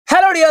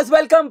Hello dears,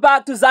 welcome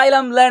back to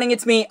Xylem Learning.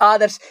 It's me,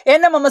 Adarsh.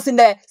 NMMS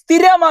ന്റെ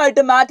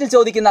സ്ഥിരമായിട്ട് മാറ്റിൽ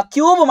ചോദിക്കുന്ന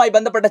ക്യൂബുമായി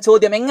ബന്ധപ്പെട്ട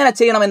ചോദ്യം എങ്ങനെ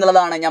ചെയ്യണം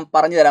എന്നുള്ളതാണ് ഞാൻ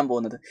പറഞ്ഞു തരാൻ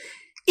പോകുന്നത്.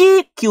 ഈ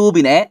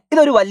ക്യൂബിനെ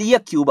ഇതൊരു വലിയ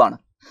ക്യൂബാണ്.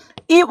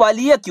 ഈ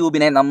വലിയ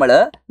ക്യൂബിനെ നമ്മൾ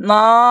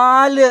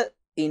 4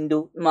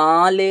 ×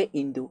 4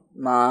 ×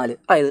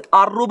 4 അതായത്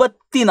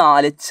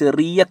 64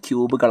 ചെറിയ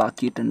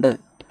ക്യൂബുകളാക്കിയിട്ടുണ്ട്.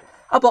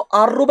 അപ്പോൾ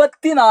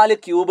 64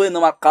 ക്യൂബ് എന്ന്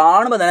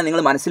കാണുമ്പോൾ തന്നെ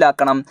നിങ്ങൾ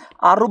മനസ്സിലാക്കണം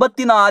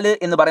 64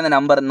 എന്ന് പറയുന്ന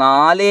നമ്പർ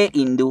 4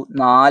 ×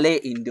 4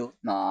 ×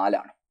 4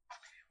 ആണ്.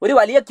 ഒരു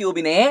വലിയ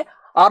ക്യൂബിനെ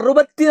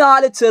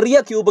 64 ചെറിയ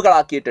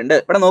ക്യൂബുകളാക്കിയിട്ടുണ്ട്.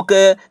 ഇവിടെ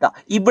നോക്ക്,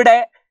 ഇവിടെ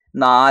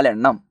 4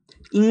 എണ്ണം,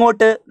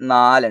 ഇങ്ങോട്ട്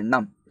 4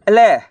 എണ്ണം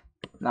അല്ലേ,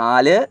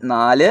 4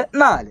 4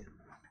 4,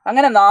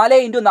 അങ്ങനെ 4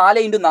 ×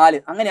 4 ×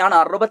 4, അങ്ങനെയാണ്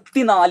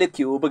 64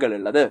 ക്യൂബുകൾ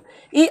ഉള്ളത്.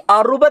 ഈ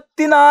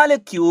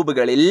 64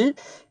 ക്യൂബുകളിൽ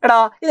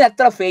ഇതിന്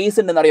എത്ര ഫേസ്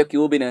ഉണ്ടെന്ന് അറിയോ?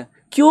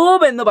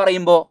 ക്യൂബ് എന്ന്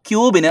പറയുമ്പോൾ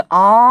ക്യൂബിന്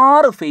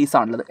 6 ഫേസ്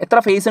ആണുള്ളത്. എത്ര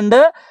ഫേസ്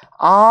ഉണ്ട്?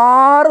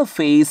 6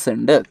 ഫേസ്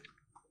ഉണ്ട്.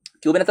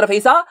 ക്യൂബിന് എത്ര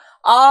ഫേസാ?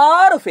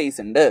 6 ഫേസ്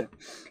ഉണ്ട്.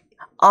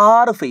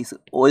 6 ഫേസ്,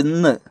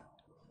 1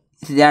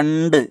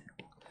 2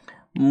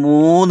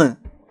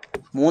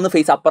 3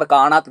 ഫേസ് അപ്പുറം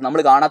നമ്മൾ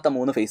കാണാത്ത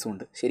 3 ഫേസും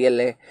ഉണ്ട്,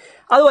 ശരിയല്ലേ?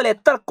 അതുപോലെ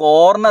എത്ര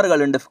കോർണറുകൾ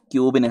ഉണ്ട്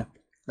ക്യൂബിന്?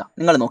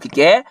 നിങ്ങൾ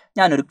നോക്കിക്കേ,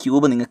 ഞാനൊരു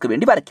ക്യൂബ് നിങ്ങൾക്ക്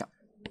വേണ്ടി വരയ്ക്കാം.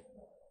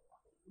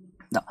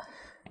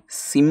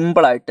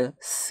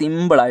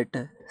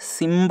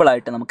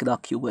 സിമ്പിളായിട്ട് നമുക്കിത് ആ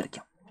ക്യൂബ്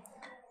വരയ്ക്കാം.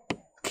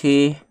 ഓക്കേ,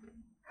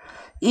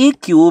 ഈ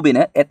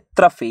ക്യൂബിന്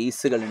എത്ര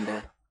ഫേസുകളുണ്ട്?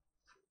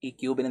 ഈ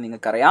ക്യൂബിന്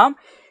നിങ്ങൾക്കറിയാം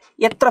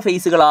എത്ര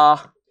ഫേസുകളാ?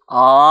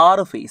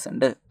 6 ഫേസ്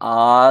ഉണ്ട്.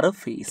 6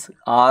 ഫേസ്,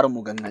 6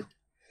 മുഖങ്ങൾ.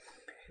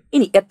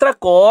 ഇനി എത്ര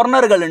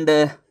കോർണറുകൾ ഉണ്ട്?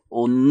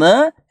 1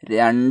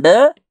 2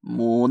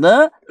 3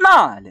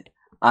 4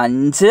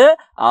 5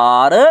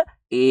 6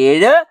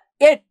 7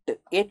 8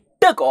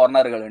 8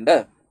 കോർണറുകൾ ഉണ്ട്.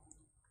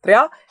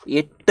 എത്രയാ?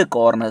 8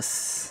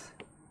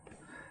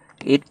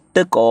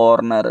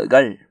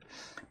 കോർണറുകൾ.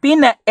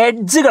 പിന്നെ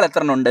എഡ്ജുകൾ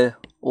എത്ര ഉണ്ട്?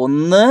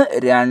 1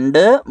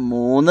 2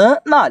 3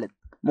 4.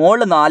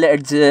 മുകളിൽ 4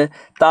 എഡ്ജ്,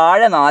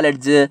 താഴെ 4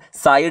 എഡ്ജ്,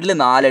 സൈഡിൽ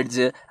 4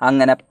 എഡ്ജ്,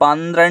 അങ്ങനെ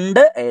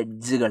 12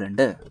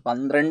 എഡ്ജുകളുണ്ട്.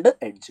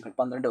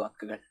 12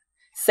 വാക്കുകൾ.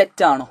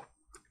 സെറ്റാണോ?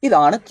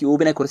 ഇതാണ്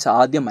ക്യൂബിനെ കുറിച്ച്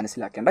ആദ്യം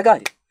മനസ്സിലാക്കേണ്ട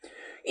കാര്യം.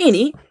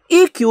 ഇനി ഈ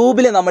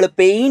ക്യൂബിൽ നമ്മൾ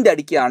പെയിന്റ്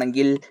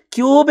അടിക്കുകയാണെങ്കിൽ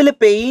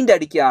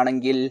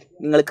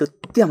നിങ്ങൾ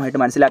കൃത്യമായിട്ട്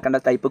മനസ്സിലാക്കേണ്ട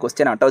ടൈപ്പ്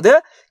ക്വസ്റ്റ്യൻ ആട്ടോ ഇത്.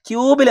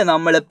 ക്യൂബിൽ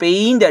നമ്മൾ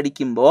പെയിന്റ്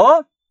അടിക്കുമ്പോൾ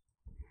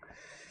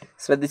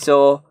ശ്രദ്ധിച്ചോ,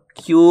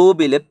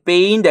 ക്യൂബിൽ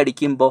പെയിന്റ്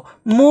അടിക്കുമ്പോൾ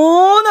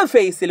 3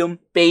 ഫേസിലും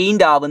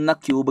പെയിന്റ് ആവുന്ന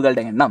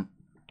ക്യൂബുകളുടെ എണ്ണം,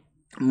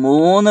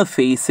 3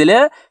 ഫേസിൽ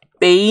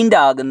പെയിന്റ്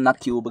ആകുന്ന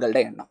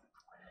ക്യൂബുകളുടെ എണ്ണം,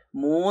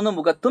 3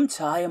 മുഖത്തും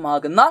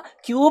ചായമാകുന്ന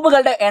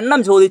ക്യൂബുകളുടെ എണ്ണം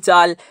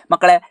ചോദിച്ചാൽ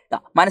മക്കളെ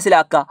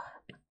മനസ്സിലാക്കുക,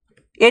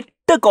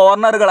 8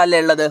 കോർണറുകളല്ലേ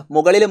ഉള്ളത്.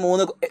 മുകളിൽ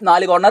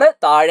 4 കോർണർ,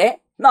 താഴെ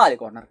 4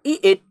 കോർണർ. ഈ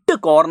 8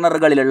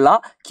 കോർണറുകളിലുള്ള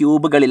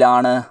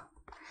ക്യൂബുകളിലാണ്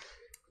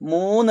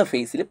 3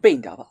 ഫേസിൽ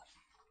പെയിന്റ് ആവുക.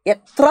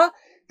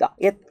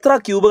 എത്ര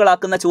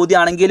ക്യൂബുകളാക്കുന്ന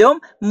ചോദ്യമാണെങ്കിലും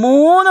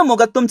 3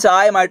 മുഖത്തും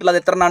ചായമായിട്ടുള്ളത്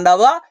എത്ര എണ്ണം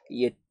ഉണ്ടാവുക?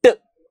 8.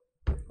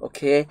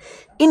 ഓക്കെ,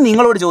 ഇനി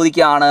നിങ്ങളോട്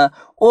ചോദിക്കുകയാണ്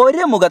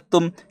ഒരു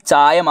മുഖത്തും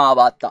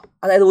ചായമാവാത്ത,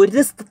 അതായത്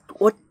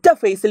ഒറ്റ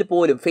ഫേസിൽ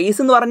പോലും, ഫേസ്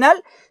എന്ന് പറഞ്ഞാൽ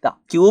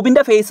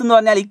ക്യൂബിന്റെ ഫേസ് എന്ന്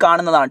പറഞ്ഞാൽ ഈ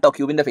കാണുന്നതാണ് കേട്ടോ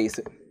ക്യൂബിന്റെ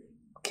ഫേസ്.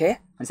 ഓക്കെ,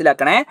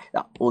 മനസ്സിലാക്കണേ.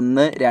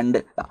 1 2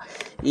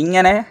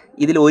 ഇങ്ങനെ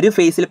ഇതിൽ ഒരു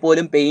ഫേസിൽ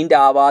പോലും പെയിന്റ്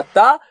ആവാത്ത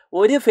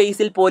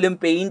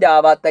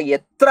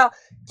എത്ര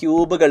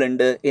ക്യൂബുകൾ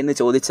ഉണ്ട് എന്ന്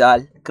ചോദിച്ചാൽ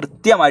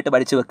കൃത്യമായിട്ട്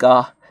പഠിച്ചു വെക്കുക.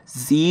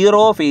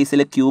 0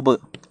 ഫേസിൽ ക്യൂബ്,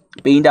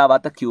 പെയിന്റ്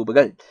ആവാത്ത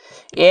ക്യൂബുകൾ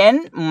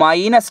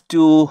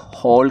n-2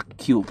 ഹോൾ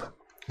ക്യൂബ്.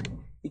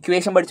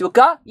 ഇക്വേഷൻ പഠിച്ചു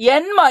വെക്കുക,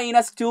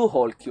 n-2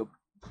 ഹോൾ ക്യൂബ്.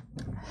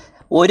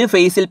 ഒരു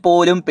ഫേസിൽ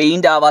പോലും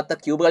പെയിന്റ് ആവാത്ത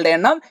ക്യൂബുകളുടെ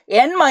എണ്ണം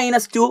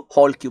n-2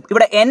 ഹോൾ ക്യൂബ്.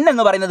 ഇവിടെ n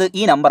എന്ന് പറയുന്നത്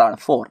ഈ നമ്പറാണ്,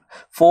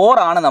 4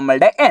 ആണ്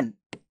നമ്മളുടെ n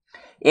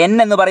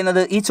എന്ന്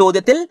പറയുന്നത് ഈ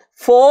ചോദ്യത്തിൽ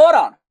 4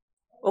 ആണ്.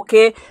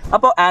 ഓക്കെ,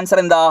 അപ്പോൾ ആൻസർ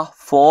എന്താ?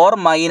 4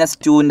 -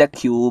 2ന്റെ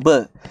ക്യൂബ്.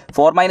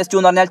 4 - 2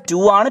 എന്ന് പറഞ്ഞാൽ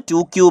 2 ആണ്,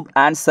 2 ക്യൂബ്.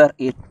 ആൻസർ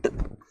 8.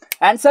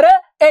 ആൻസർ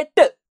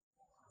 8.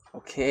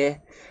 ഓക്കെ,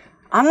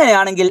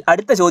 അങ്ങനെയാണെങ്കിൽ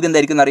അടുത്ത ചോദ്യം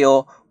എന്തായിരിക്കും അറിയോ?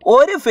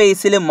 ഒരു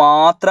ഫേസിൽ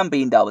മാത്രം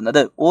പെയിന്റ്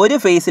ആവുന്നത്,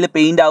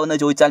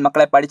 ചോദിച്ചാൽ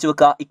മക്കളെ പഠിച്ചു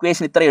വെക്കുക.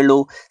 ഇക്വേഷൻ ഇത്രയേ ഉള്ളൂ,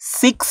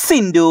 6 ×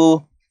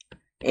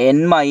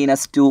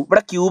 n-2.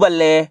 ഇവിടെ ക്യൂബ്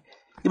അല്ലേ,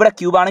 ഇവിടെ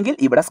ക്യൂബ് ആണെങ്കിൽ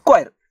ഇവിടെ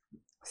സ്ക്വയർ.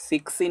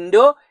 6 ×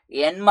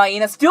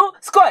 n-2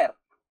 square.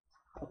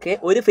 ഓക്കെ,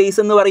 ഒരു ഫേസ്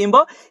എന്ന്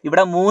പറയുമ്പോൾ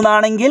ഇവിടെ 3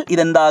 ആണെങ്കിൽ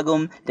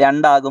ഇതെന്താകും?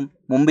 2 ആകും.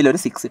 മുമ്പിൽ ഒരു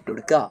 6 ഇട്ട്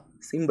കൊടുക്കുക.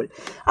 സിമ്പിൾ.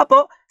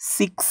 അപ്പോൾ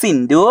 6 ×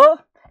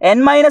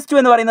 n-2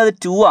 എന്ന് പറയുന്നത്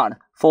 2 ആണ്,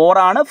 4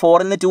 ആണ്.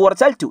 4ൽ നിന്ന് 2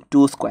 കുറച്ചാൽ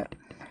 2 സ്ക്വയർ.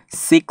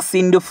 6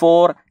 ×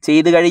 4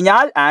 ചെയ്ത്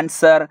കഴിഞ്ഞാൽ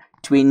ആൻസർ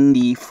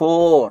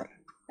 24.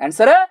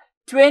 ആൻസർ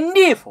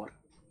 24.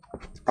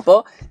 അപ്പോൾ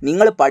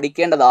നിങ്ങൾ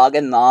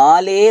പഠിക്കേണ്ടതാകെ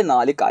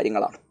 4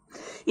 കാര്യങ്ങളാണ്.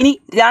 ഇനി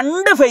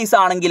 2 ഫേസ്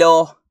ആണെങ്കിലോ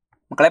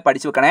മക്കളെ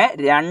പഠിച്ചു വെക്കണേ.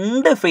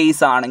 2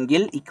 ഫേസ്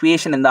ആണെങ്കിൽ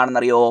ഇക്വേഷൻ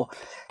എന്താണെന്നറിയോ?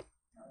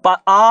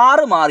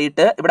 6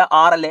 മാറിയിട്ട് ഇവിടെ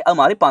 6 അല്ലേ, അത്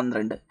മാറി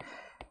 12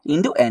 ×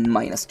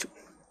 n-2.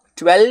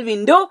 12 ×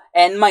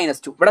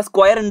 n-2. ഇവിടെ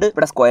സ്ക്വയർ ഉണ്ട്,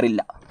 ഇവിടെ സ്ക്വയർ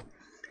ഇല്ല.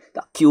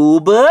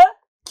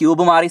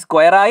 ക്യൂബ് മാറി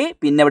സ്ക്വയർ ആയി,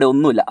 പിന്നെ ഇവിടെ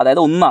ഒന്നുമില്ല,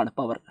 അതായത് 1 ആണ്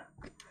power.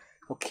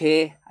 Okay,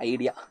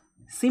 idea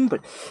simple.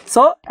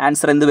 So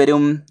answer എന്ത്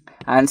വരും?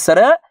 ആൻസർ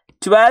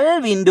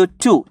 12 into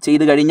 2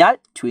 ചെയ്ത് കഴിഞ്ഞാൽ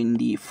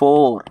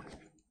 24.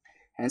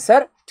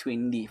 ആൻസർ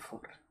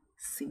 24.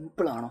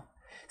 സിമ്പിളാണോ?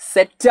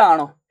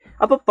 സെറ്റാണോ?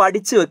 അപ്പോൾ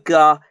പഠിച്ചു വെക്കുക.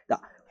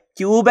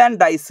 ക്യൂബ് ആൻഡ്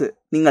ഡൈസ്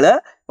നിങ്ങൾ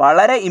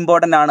വളരെ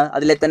ഇമ്പോർട്ടൻ്റ് ആണ്.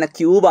 അതിലെ തന്നെ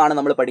ക്യൂബാണ്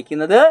നമ്മൾ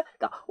പഠിക്കുന്നത്.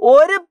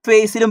 ഒരു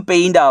ഫേസിലും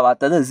paint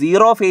ആവാത്തത്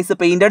 0 face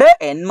painted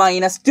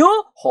n-2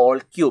 whole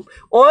cube.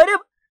 ഒരു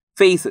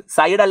ഫേസ്,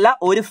 സൈഡല്ല,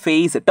 ഒരു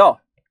ഫേസ് കേട്ടോ.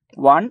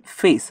 1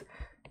 ഫേസ്.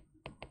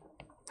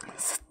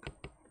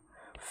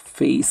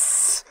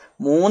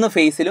 3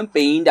 ഫേസിലും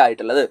പെയിൻ്റ്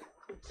ആയിട്ടുള്ളത്.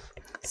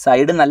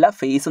 സൈഡ് എന്നല്ല,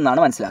 ഫേസ് എന്നാണ്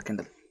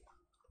മനസ്സിലാക്കേണ്ടത്.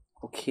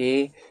 ഓക്കെ,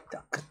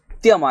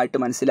 കൃത്യമായിട്ട്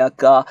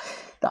മനസ്സിലാക്കുക.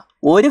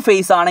 ഒരു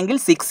ഫേസ് ആണെങ്കിൽ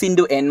 6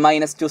 into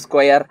n-2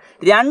 സ്ക്വയർ,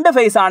 2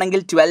 ഫേസ്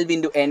ആണെങ്കിൽ 12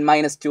 into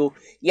n-2.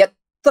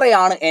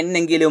 എത്രയാണ് n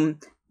എങ്കിലും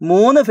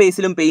 3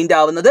 ഫേസിലും പെയിൻ്റ്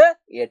ആവുന്നത്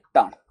 8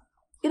 ആണ്.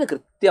 ഇത്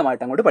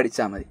കൃത്യമായിട്ട് അങ്ങോട്ട്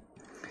പഠിച്ചാൽ മതി.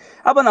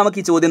 അപ്പോൾ നമുക്ക്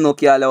ഈ ചോദ്യം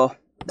നോക്കിയാലോ.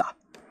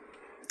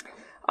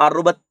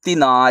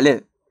 64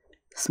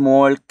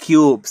 സ്മോൾ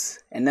ക്യൂബ്സ്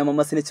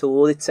NMMSന്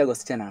ചോദിച്ച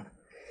ക്വസ്റ്റ്യൻ ആണ്.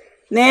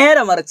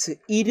 നേരെ മറിച്ച്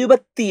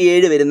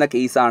 27 വരുന്ന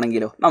കേസ്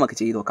ആണെങ്കിലോ നമുക്ക്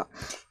ചെയ്തു നോക്കാം.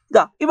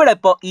 ഇവിടെ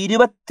ഇപ്പോൾ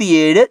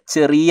 27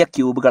 ചെറിയ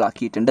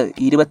ക്യൂബുകളാക്കിയിട്ടുണ്ട്.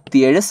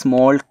 27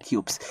 സ്മോൾ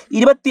ക്യൂബ്സ്.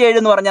 27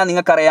 എന്ന് പറഞ്ഞാൽ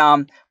നിങ്ങൾക്കറിയാം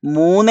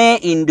 3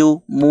 into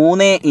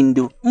 3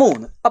 into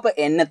 3. അപ്പോൾ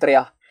n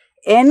എത്രയാ?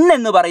 n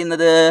എന്ന്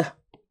പറയുന്നത്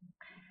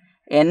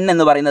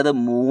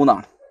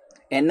 3ആണ്.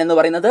 n എന്ന്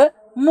പറയുന്നത്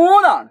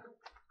 3ആണ്.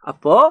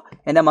 അപ്പോൾ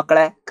എൻ്റെ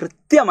മക്കളെ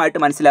കൃത്യമായിട്ട്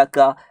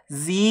മനസ്സിലാക്കുക.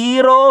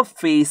 0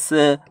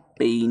 ഫേസ്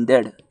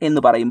പെയിൻറ്റഡ് എന്ന്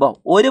പറയുമ്പോൾ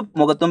ഒരു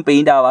മുഖത്തും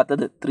പെയിൻ്റ്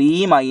ആവാത്തത്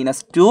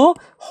 3-2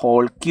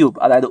 ഹോൾ ക്യൂബ്,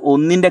 അതായത്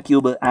 1ൻ്റെ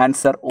ക്യൂബ്.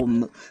 ആൻസർ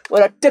 1.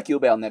 ഒരൊറ്റ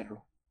ക്യൂബേ വന്നിട്ടുള്ളൂ,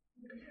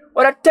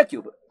 ഒരൊറ്റ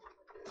ക്യൂബ്.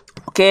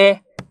 ഓക്കെ,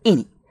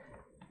 ഇനി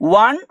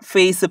 1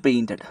 ഫേസ്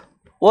പെയിൻറ്റഡ്.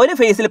 ഒരു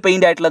ഫേസിൽ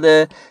പെയിൻ്റ് ആയിട്ടുള്ളത്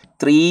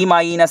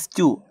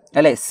 3-2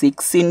 അല്ലേ?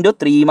 6 into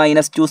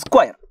 3-2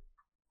 സ്ക്വയർ.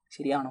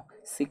 ശരിയാണോ?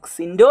 6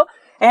 into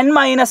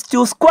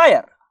n-2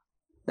 square.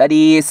 That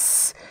is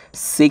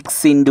 6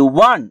 into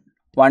 1.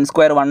 1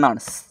 square 1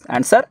 ആണ്.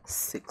 ആൻസർ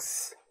 6.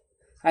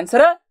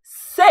 ആൻസർ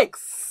 6.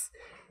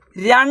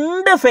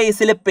 2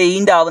 ഫേസിൽ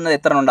പെയിൻ്റ് ആവുന്നത്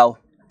എത്ര ഉണ്ടാവും?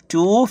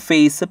 2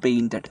 ഫേസ്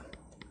പെയിൻറ്റഡ്.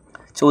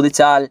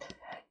 ചോദിച്ചാൽ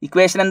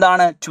ഇക്വേഷൻ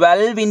എന്താണ്?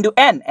 12 into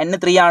n. n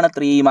 3 ആണ്.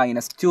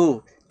 3-2.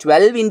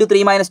 12 into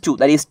 3-2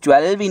 that is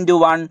 12 into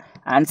 1.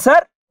 Answer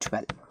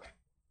 12.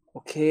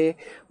 Okay,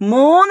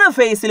 3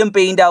 ഫേസിലും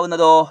പെയിൻ്റ്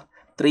ആവുന്നതോ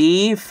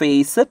 3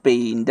 ഫേസ്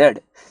പെയിൻറ്റഡ്.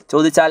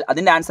 ചോദിച്ചാൽ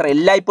അതിൻ്റെ ആൻസർ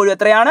എല്ലായ്പ്പോഴും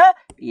എത്രയാണ്?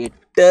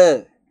 8.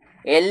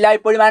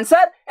 എല്ലായ്പ്പോഴും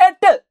ആൻസർ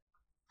 8.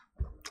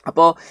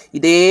 അപ്പോൾ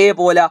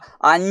ഇതേപോലെ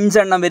 5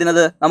 എണ്ണം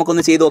വരുന്നത്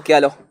നമുക്കൊന്ന് ചെയ്ത്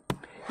നോക്കിയാലോ.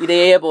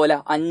 ഇതേപോലെ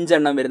 5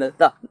 എണ്ണം വരുന്നത്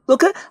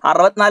നോക്ക്.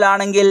 64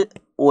 ആണെങ്കിൽ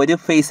ഒരു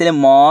ഫേസിൽ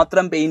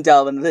മാത്രം പെയിൻ്റ്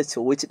ആവുന്നത്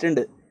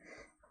ചോദിച്ചിട്ടുണ്ട്.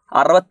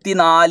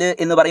 64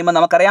 എന്ന് പറയുമ്പോൾ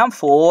നമുക്കറിയാം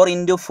 4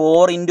 into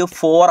 4 into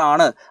 4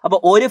 ആണ്. അപ്പോൾ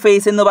ഒരു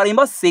ഫേസ് എന്ന്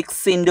പറയുമ്പോൾ 6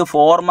 into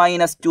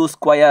 4-2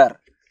 സ്ക്വയർ.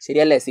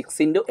 ശരിയല്ലേ? 6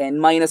 into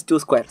n-2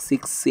 square.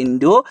 6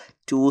 into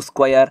 2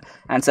 square.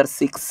 Answer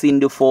 6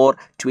 into 4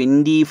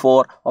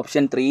 24.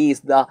 Option 3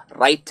 is the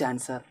right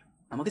answer.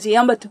 നമുക്ക്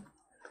ചെയ്യാൻ പറ്റും.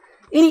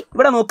 ഇനി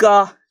ഇവിടെ നോക്കുക.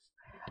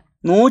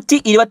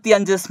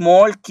 125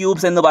 സ്മോൾ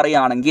ക്യൂബ്സ് എന്ന്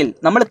പറയുകയാണെങ്കിൽ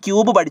നമ്മൾ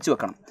ക്യൂബ് പഠിച്ചു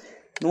വെക്കണം.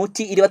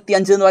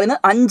 125 എന്ന്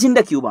പറയുന്നത്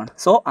 5ൻ്റെ ക്യൂബാണ്.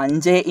 So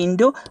 5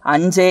 into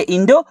 5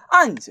 into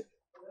 5.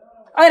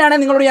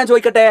 അങ്ങനെയാണെങ്കിൽ നിങ്ങളോട് ഞാൻ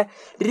ചോദിക്കട്ടെ,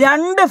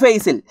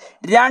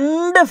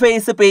 2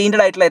 ഫേസ്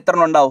പെയിൻറ്റഡ് ആയിട്ടുള്ള എത്ര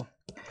എണ്ണം ഉണ്ടാവും?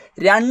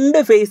 2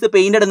 ഫേസ്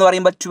പെയിൻറ്റഡ് എന്ന്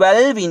പറയുമ്പോൾ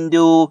 12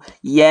 into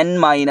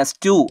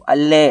n-2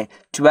 അല്ലേ?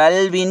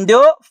 12 into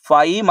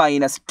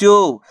 5-2.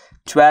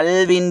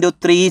 12 into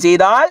 3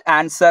 ചെയ്താൽ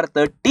ആൻസർ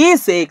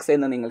 36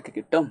 എന്ന് നിങ്ങൾക്ക്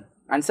കിട്ടും.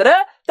 ആൻസർ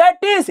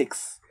 36.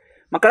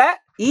 മക്കളെ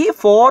ഈ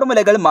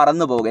ഫോർമുലകൾ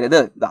മറന്നു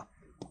പോകരുത്.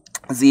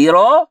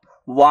 0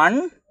 1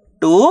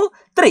 2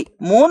 3.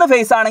 3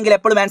 ഫേസ് ആണെങ്കിൽ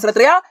എപ്പോഴും ആൻസർ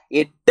എത്രയാ?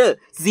 8.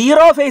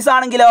 0 ഫേസ്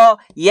ആണെങ്കിലോ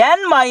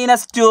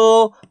n-2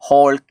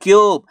 ഹോൾ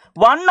ക്യൂബ്.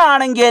 1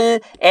 ആണെങ്കിൽ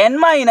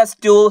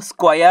n-2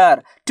 സ്ക്വയർ.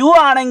 2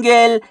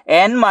 ആണെങ്കിൽ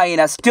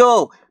n-2.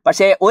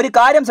 പക്ഷേ ഒരു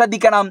കാര്യം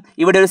ശ്രദ്ധിക്കണം,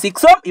 ഇവിടെ ഒരു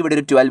 6ഉം ഇവിടെ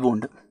ഒരു 12ഉം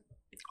ഉണ്ട്.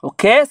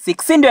 Okay,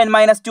 6 into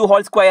n-2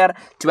 whole square,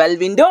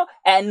 12 into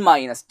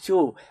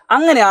n-2.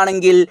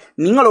 അങ്ങനെയാണെങ്കിൽ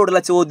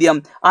നിങ്ങളോടുള്ള ചോദ്യം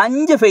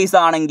 5 ഫേസ്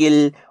ആണെങ്കിൽ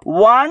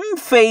 1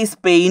 ഫേസ്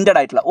പെയിൻറ്റഡ്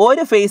ആയിട്ടുള്ള,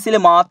 ഒരു ഫേസിൽ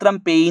മാത്രം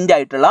പെയിൻ്റ്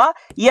ആയിട്ടുള്ള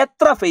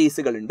എത്ര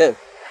ഫേസുകളുണ്ട്?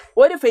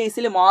 ഒരു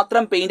ഫേസിൽ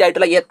മാത്രം പെയിൻ്റ്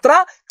ആയിട്ടുള്ള എത്ര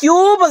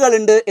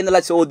ക്യൂബുകളുണ്ട്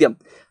എന്നുള്ള ചോദ്യം.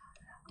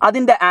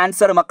 അതിൻ്റെ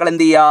ആൻസർ മക്കൾ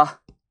എന്ത് ചെയ്യുക?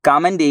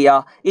 കമൻറ്റ്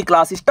ചെയ്യുക. ഈ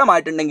ക്ലാസ്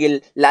ഇഷ്ടമായിട്ടുണ്ടെങ്കിൽ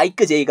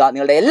ലൈക്ക് ചെയ്യുക.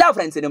 നിങ്ങളുടെ എല്ലാ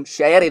ഫ്രണ്ട്സിനും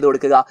ഷെയർ ചെയ്ത്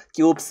കൊടുക്കുക.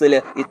 ക്യൂബ്സിൽ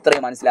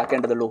ഇത്രയും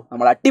മനസ്സിലാക്കേണ്ടതുള്ളൂ.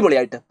 നമ്മൾ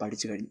അടിപൊളിയായിട്ട്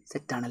പഠിച്ചു കഴിഞ്ഞു.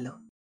 സെറ്റാണല്ലോ.